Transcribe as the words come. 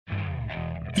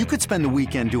You could spend the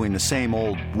weekend doing the same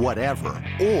old whatever,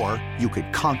 or you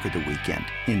could conquer the weekend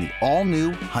in the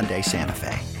all-new Hyundai Santa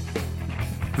Fe.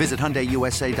 Visit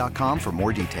HyundaiUSA.com for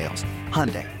more details.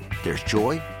 Hyundai, there's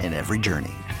joy in every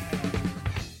journey.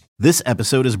 This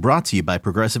episode is brought to you by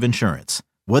Progressive Insurance.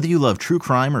 Whether you love true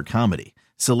crime or comedy,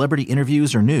 celebrity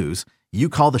interviews or news, you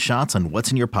call the shots on what's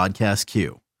in your podcast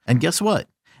queue. And guess what?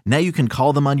 Now you can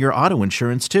call them on your auto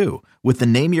insurance too with the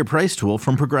Name Your Price tool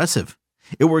from Progressive.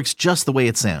 It works just the way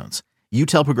it sounds. You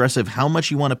tell Progressive how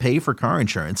much you want to pay for car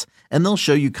insurance, and they'll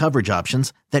show you coverage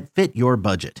options that fit your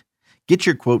budget. Get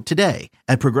your quote today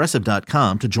at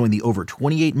Progressive.com to join the over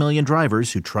 28 million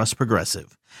drivers who trust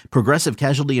Progressive. Progressive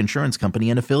Casualty Insurance Company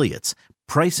and Affiliates.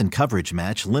 Price and coverage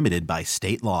match limited by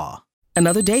state law.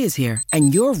 Another day is here,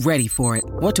 and you're ready for it.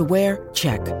 What to wear?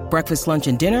 Check. Breakfast, lunch,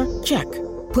 and dinner? Check.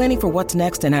 Planning for what's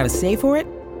next and how to save for it?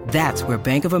 That's where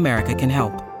Bank of America can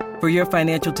help. For your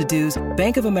financial to-dos,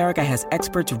 Bank of America has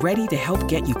experts ready to help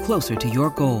get you closer to your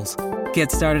goals.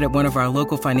 Get started at one of our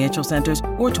local financial centers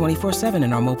or 24/7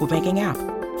 in our mobile banking app.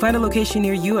 Find a location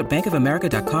near you at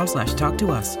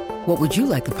bankofamerica.com/talktous. What would you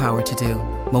like the power to do?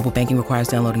 Mobile banking requires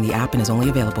downloading the app and is only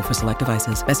available for select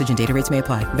devices. Message and data rates may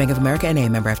apply. Bank of America N.A.,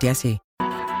 member FDIC.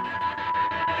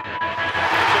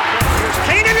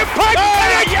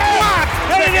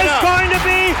 And it is going to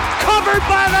be covered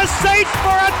by the Saints for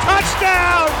a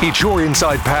touchdown. It's your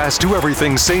inside pass to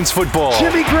everything Saints football.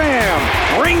 Jimmy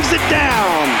Graham brings it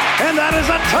down, and that is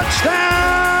a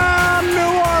touchdown,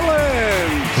 New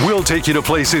Orleans. We'll take you to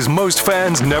places most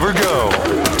fans never go.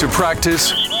 To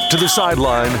practice, to the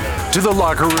sideline, to the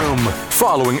locker room,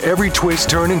 following every twist,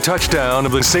 turn, and touchdown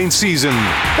of the Saints season.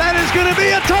 That is going to be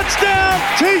a touchdown,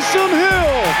 Taysom Hill.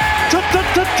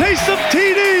 Taysom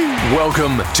TD.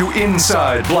 Welcome to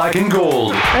Inside Black and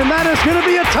Gold. And that is going to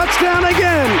be a touchdown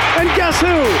again. And guess who?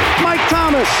 Mike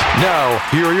Thomas. Now,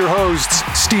 here are your hosts,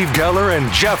 Steve Geller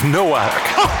and Jeff Nowak.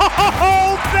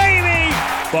 Oh, baby!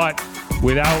 But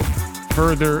without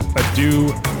further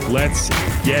ado, let's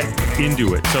get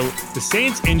into it. So the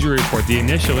Saints injury report, the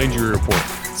initial injury report,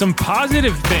 some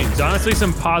positive things, honestly,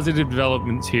 some positive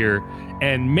developments here,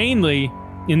 and mainly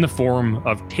in the form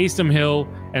of Taysom Hill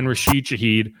and Rashid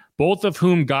Shaheed, both of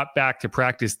whom got back to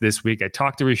practice this week. I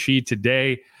talked to Rashid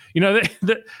today. You know,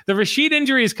 the Rashid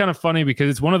injury is kind of funny because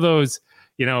it's one of those,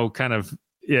 you know, kind of,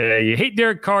 you hate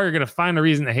Derek Carr, you're going to find a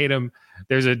reason to hate him.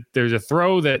 There's a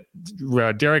throw that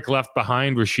Derek left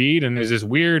behind Rashid, and there's this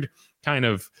weird kind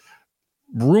of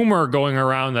rumor going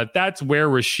around that that's where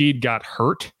Rashid got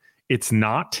hurt. It's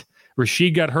not.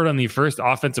 Rashid got hurt on the first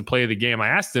offensive play of the game. I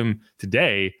asked him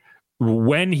today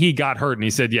when he got hurt, and he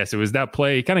said, yes, it was that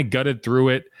play. He kind of gutted through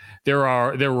it. There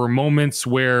were moments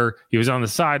where he was on the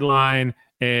sideline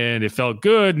and it felt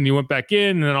good and he went back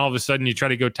in, and then all of a sudden you try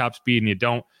to go top speed and you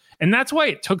don't. And that's why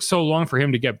it took so long for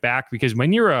him to get back, because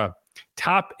when you're a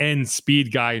top end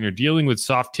speed guy and you're dealing with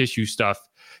soft tissue stuff,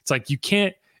 it's like you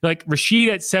can't, like Rashid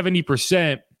at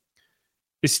 70%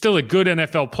 is still a good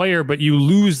NFL player, but you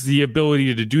lose the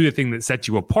ability to do the thing that sets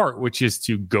you apart, which is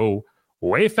to go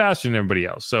way faster than everybody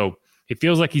else. So it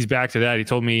feels like he's back to that. He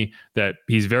told me that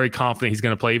he's very confident he's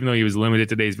going to play, even though he was limited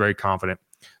today. He's very confident.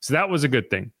 So that was a good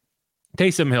thing.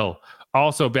 Taysom Hill,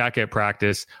 also back at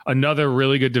practice. Another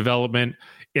really good development.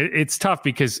 It's tough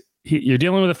because you're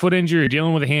dealing with a foot injury, you're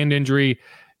dealing with a hand injury.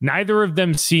 Neither of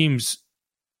them seems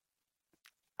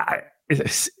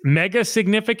mega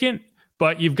significant,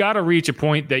 but you've got to reach a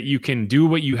point that you can do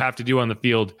what you have to do on the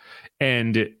field.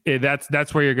 And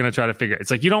that's where you're going to try to figure it.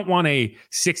 It's like you don't want a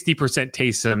 60%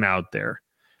 Taysom out there,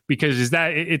 because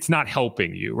it's not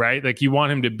helping you, right? Like you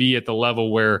want him to be at the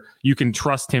level where you can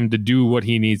trust him to do what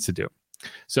he needs to do.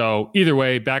 So either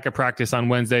way, back at practice on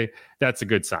Wednesday, that's a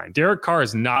good sign. Derek Carr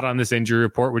is not on this injury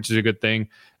report, which is a good thing.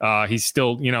 He's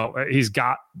still, he's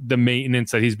got the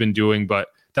maintenance that he's been doing, but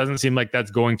doesn't seem like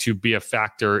that's going to be a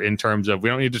factor in terms of, we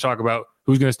don't need to talk about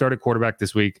who's going to start at quarterback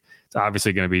this week. It's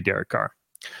obviously going to be Derek Carr.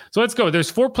 So let's go. There's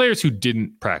 4 players who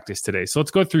didn't practice today. So let's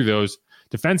go through those.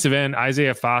 Defensive end,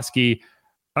 Isaiah Foskey,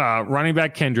 running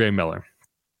back, Kendre Miller.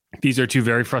 These are 2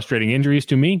 very frustrating injuries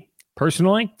to me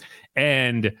personally.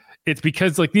 And it's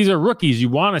because these are rookies. You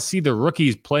want to see the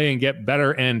rookies play and get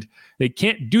better, and they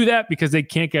can't do that because they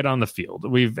can't get on the field.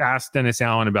 We've asked Dennis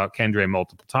Allen about Kendre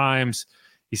multiple times.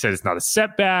 He said it's not a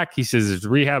setback. He says his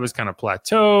rehab is kind of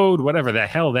plateaued, whatever the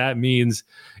hell that means.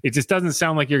 It just doesn't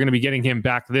sound like you're going to be getting him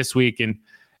back this week. And,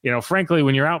 frankly,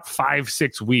 when you're out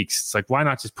 5-6 weeks, it's like, why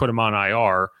not just put him on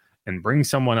IR and bring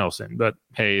someone else in? But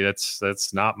hey, that's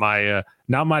not my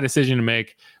decision to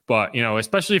make. But,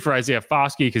 especially for Isaiah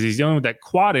Foskey, because he's dealing with that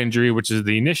quad injury, which is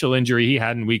the initial injury he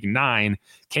had in week 9,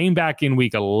 came back in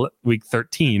week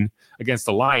 13 against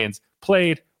the Lions,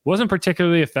 played, wasn't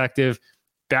particularly effective.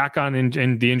 Back on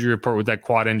in the injury report with that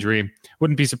quad injury.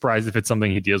 Wouldn't be surprised if it's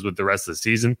something he deals with the rest of the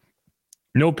season.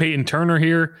 No Peyton Turner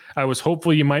here. I was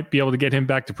hopeful you might be able to get him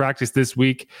back to practice this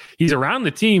week. He's around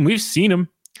the team. We've seen him,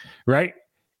 right?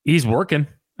 He's working,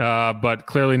 but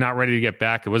clearly not ready to get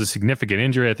back. It was a significant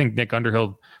injury. I think Nick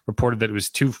Underhill reported that it was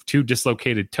two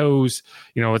dislocated toes.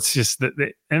 It's just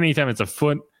that anytime it's a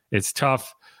foot, it's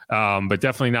tough. But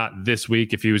definitely not this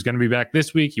week. If he was going to be back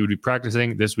this week, he would be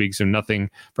practicing this week. So nothing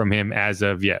from him as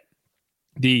of yet.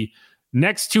 The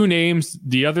next two names,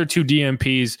 the other two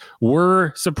DMPs,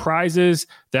 were surprises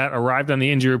that arrived on the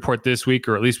injury report this week,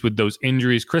 or at least with those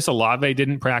injuries. Chris Olave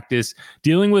didn't practice,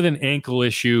 dealing with an ankle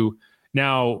issue.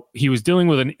 Now, he was dealing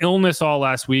with an illness all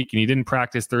last week, and he didn't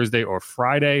practice Thursday or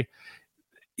Friday.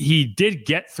 He did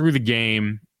get through the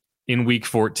game in week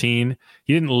 14.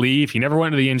 He didn't leave. He never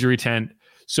went to the injury tent.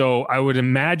 So I would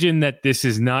imagine that this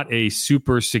is not a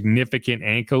super significant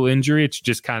ankle injury. It's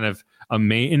just kind of a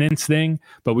maintenance thing,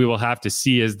 but we will have to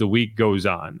see as the week goes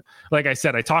on. Like I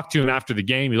said, I talked to him after the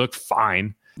game. He looked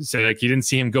fine. So like you didn't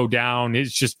see him go down.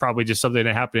 It's just probably just something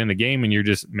that happened in the game and you're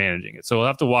just managing it. So we'll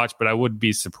have to watch, but I would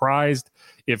be surprised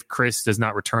if Chris does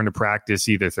not return to practice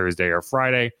either Thursday or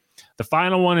Friday. The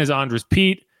final one is Andres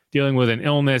Pete dealing with an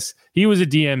illness. He was a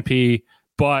DMP,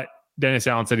 but Dennis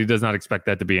Allen said he does not expect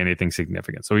that to be anything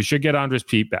significant. So he should get Andres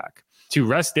Pete back. 2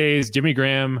 rest days, Jimmy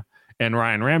Graham and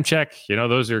Ryan Ramczyk.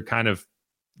 Those are kind of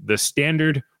the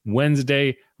standard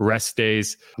Wednesday rest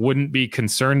days. Wouldn't be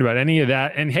concerned about any of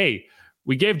that. And hey,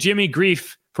 we gave Jimmy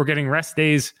grief for getting rest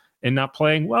days and not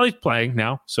playing. Well, he's playing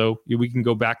now. So we can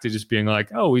go back to just being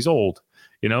like, oh, he's old,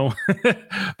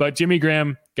 But Jimmy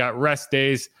Graham got rest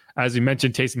days. As we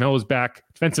mentioned, Taysom Hill was back.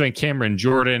 Defensive end Cameron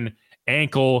Jordan,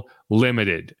 ankle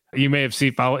limited. You may have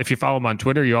seen, if you follow him on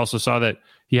Twitter, you also saw that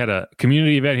he had a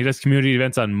community event. He does community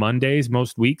events on Mondays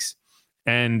most weeks.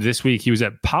 And this week he was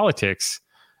at Politics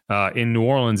in New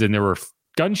Orleans, and there were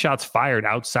gunshots fired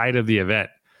outside of the event,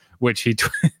 which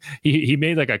he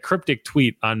made like a cryptic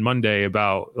tweet on Monday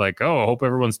about like, oh, I hope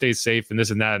everyone stays safe and this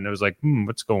and that. And it was like,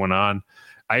 what's going on?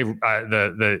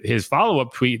 His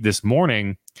follow-up tweet this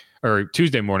morning, or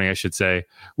Tuesday morning, I should say,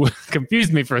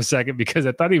 confused me for a second because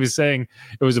I thought he was saying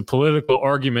it was a political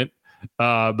argument,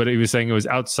 but he was saying it was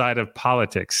outside of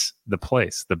politics, the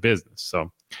place, the business.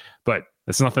 So, but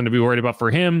that's nothing to be worried about for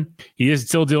him. He is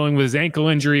still dealing with his ankle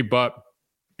injury, but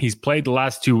he's played the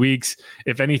last 2 weeks.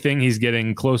 If anything, he's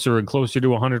getting closer and closer to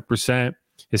 100%.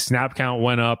 His snap count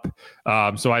went up.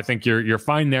 So I think you're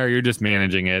fine there. You're just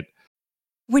managing it.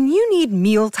 When you need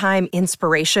mealtime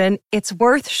inspiration, it's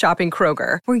worth shopping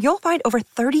Kroger, where you'll find over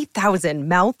 30,000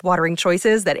 mouth-watering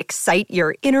choices that excite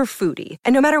your inner foodie.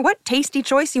 And no matter what tasty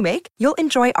choice you make, you'll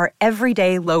enjoy our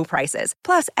everyday low prices,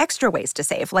 plus extra ways to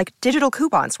save, like digital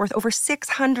coupons worth over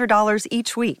 $600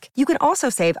 each week. You can also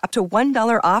save up to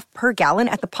 $1 off per gallon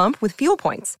at the pump with fuel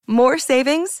points. More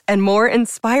savings and more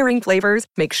inspiring flavors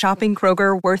make shopping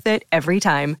Kroger worth it every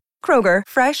time. Kroger,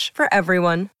 fresh for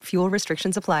everyone. Fuel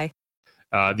restrictions apply.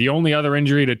 The only other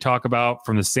injury to talk about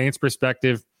from the Saints'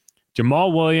 perspective,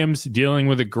 Jamal Williams dealing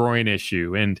with a groin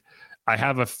issue. And I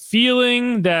have a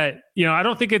feeling that, I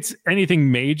don't think it's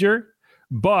anything major,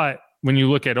 but when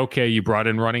you look at, okay, you brought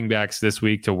in running backs this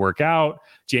week to work out.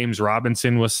 James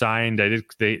Robinson was signed.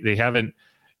 They haven't,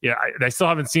 I still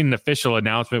haven't seen an official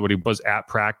announcement, but he was at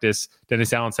practice.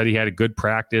 Dennis Allen said he had a good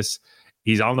practice.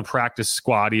 He's on the practice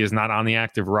squad. He is not on the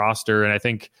active roster. And I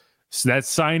think so that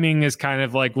signing is kind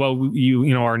of like, well,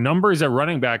 our numbers at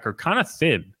running back are kind of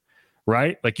thin,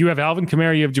 right? Like you have Alvin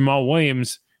Kamara, you have Jamal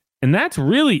Williams, and that's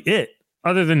really it.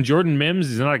 Other than Jordan Mims,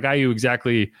 he's not a guy you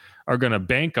exactly are going to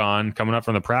bank on coming up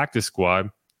from the practice squad.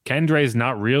 Kendre is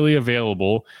not really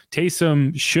available.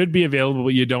 Taysom should be available,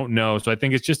 but you don't know. So I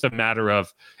think it's just a matter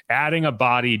of adding a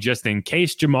body just in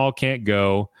case Jamal can't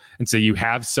go. And so you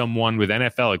have someone with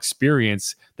NFL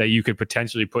experience that you could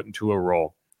potentially put into a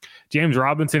role. James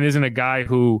Robinson isn't a guy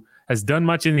who has done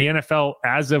much in the NFL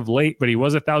as of late, but he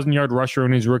was a 1,000-yard rusher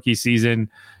in his rookie season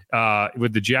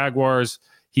with the Jaguars.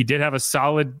 He did have a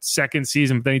solid second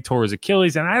season, but then he tore his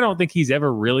Achilles, and I don't think he's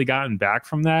ever really gotten back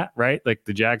from that, right? Like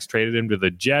the Jags traded him to the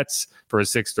Jets for a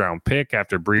 6th-round pick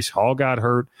after Breece Hall got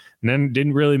hurt, and then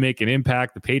didn't really make an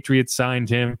impact. The Patriots signed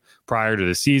him prior to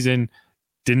the season.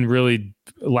 Didn't really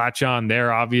latch on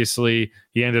there, obviously.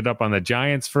 He ended up on the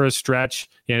Giants for a stretch.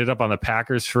 He ended up on the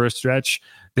Packers for a stretch.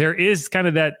 There is kind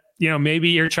of that, maybe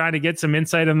you're trying to get some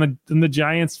insight on the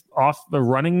Giants off the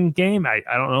running game. I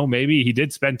don't know. Maybe he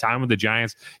did spend time with the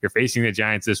Giants. You're facing the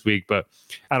Giants this week, but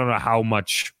I don't know how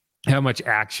much how much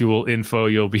actual info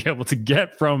you'll be able to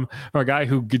get from a guy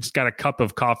who just got a cup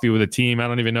of coffee with a team. I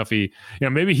don't even know if he,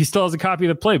 maybe he still has a copy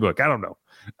of the playbook. I don't know.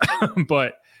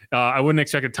 But I wouldn't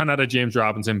expect a ton out of James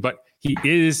Robinson, but he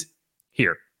is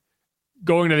here.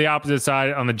 Going to the opposite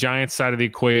side, on the Giants side of the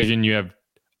equation, you have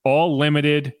all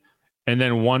limited and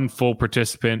then one full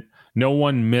participant. No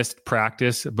one missed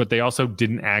practice, but they also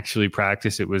didn't actually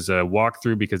practice. It was a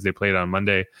walkthrough because they played on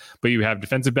Monday. But you have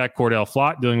defensive back Cordell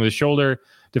Flott dealing with a shoulder,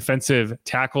 defensive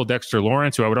tackle Dexter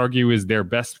Lawrence, who I would argue is their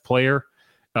best player,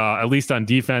 at least on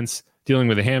defense, dealing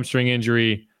with a hamstring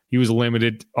injury. He was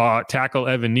limited. Tackle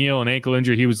Evan Neal, an ankle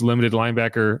injury. He was limited.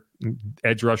 Linebacker,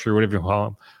 edge rusher,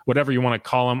 whatever you want to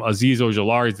call him. Azeez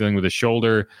Ojulari is dealing with a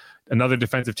shoulder. Another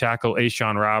defensive tackle,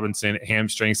 Ashawn Robinson,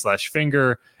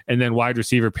 hamstring/finger. And then wide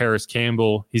receiver Paris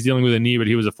Campbell. He's dealing with a knee, but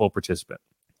he was a full participant.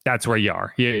 That's where you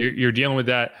are. You're dealing with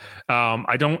that.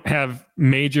 I don't have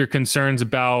major concerns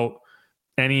about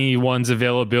anyone's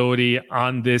availability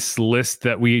on this list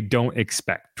that we don't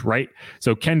expect, right?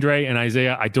 So Kendre and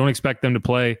Isaiah, I don't expect them to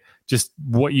play. Just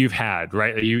what you've had,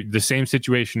 right? The same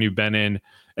situation you've been in.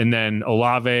 And then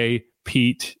Olave,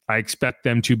 Pete, I expect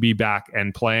them to be back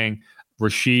and playing.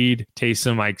 Rashid,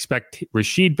 Taysom, I expect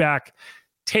Rashid back.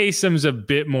 Taysom's a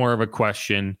bit more of a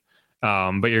question,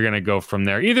 but you're going to go from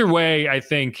there. Either way, I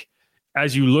think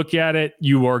as you look at it,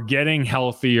 you are getting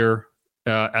healthier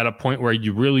at a point where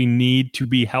you really need to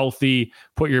be healthy,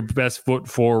 put your best foot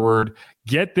forward,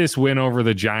 get this win over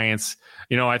the Giants.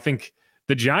 I think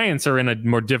the Giants are in a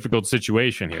more difficult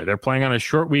situation here. They're playing on a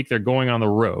short week. They're going on the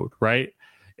road, right?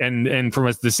 And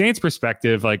from the Saints'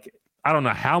 perspective, I don't know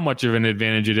how much of an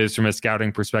advantage it is from a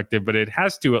scouting perspective, but it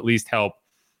has to at least help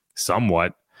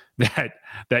somewhat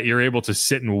that you're able to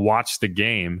sit and watch the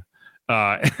game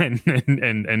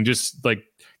and just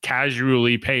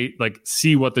casually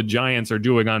see what the Giants are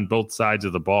doing on both sides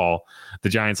of the ball. The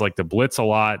Giants like to blitz a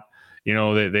lot.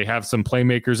 They have some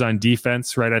playmakers on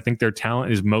defense, right? I think their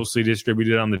talent is mostly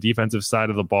distributed on the defensive side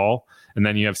of the ball. And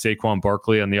then you have Saquon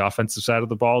Barkley on the offensive side of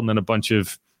the ball, and then a bunch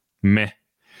of meh.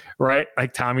 Right?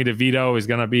 Like Tommy DeVito is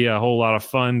going to be a whole lot of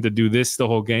fun to do this the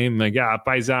whole game.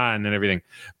 Paisan and everything.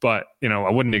 But, I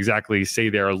wouldn't exactly say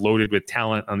they're loaded with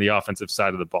talent on the offensive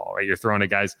side of the ball, right? You're throwing at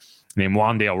guys named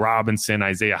Wan'Dale Robinson,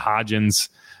 Isaiah Hodgins,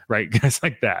 right? Guys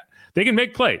like that. They can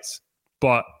make plays,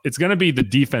 but it's going to be the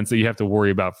defense that you have to worry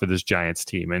about for this Giants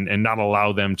team and not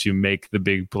allow them to make the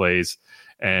big plays.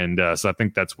 And so I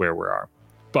think that's where we are.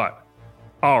 But,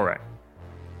 all right.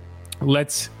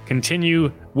 Let's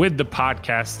continue with the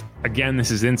podcast. Again, this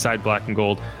is Inside Black and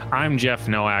Gold. I'm Jeff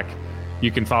Nowak.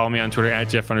 You can follow me on Twitter at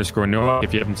Jeff_Nowak.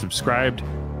 If you haven't subscribed,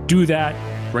 do that.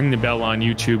 Ring the bell on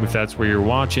YouTube if that's where you're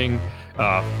watching.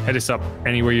 Hit us up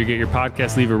anywhere you get your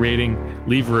podcast. Leave a rating,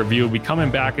 leave a review. We'll be coming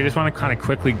back. I just want to kind of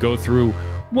quickly go through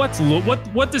what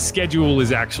the schedule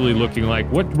is actually looking like,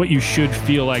 what you should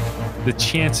feel like the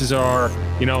chances are.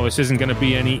 This isn't going to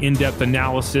be any in-depth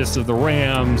analysis of the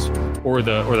Rams or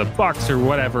the Bucks or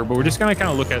whatever, but we're just going to kind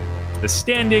of look at the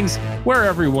standings, where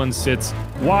everyone sits,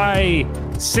 why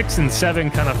 6 and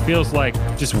 7 kind of feels like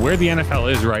just where the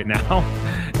NFL is right now,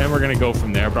 and we're going to go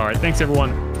from there. But all right, thanks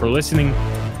everyone for listening.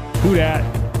 Who dat?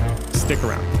 Stick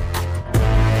around.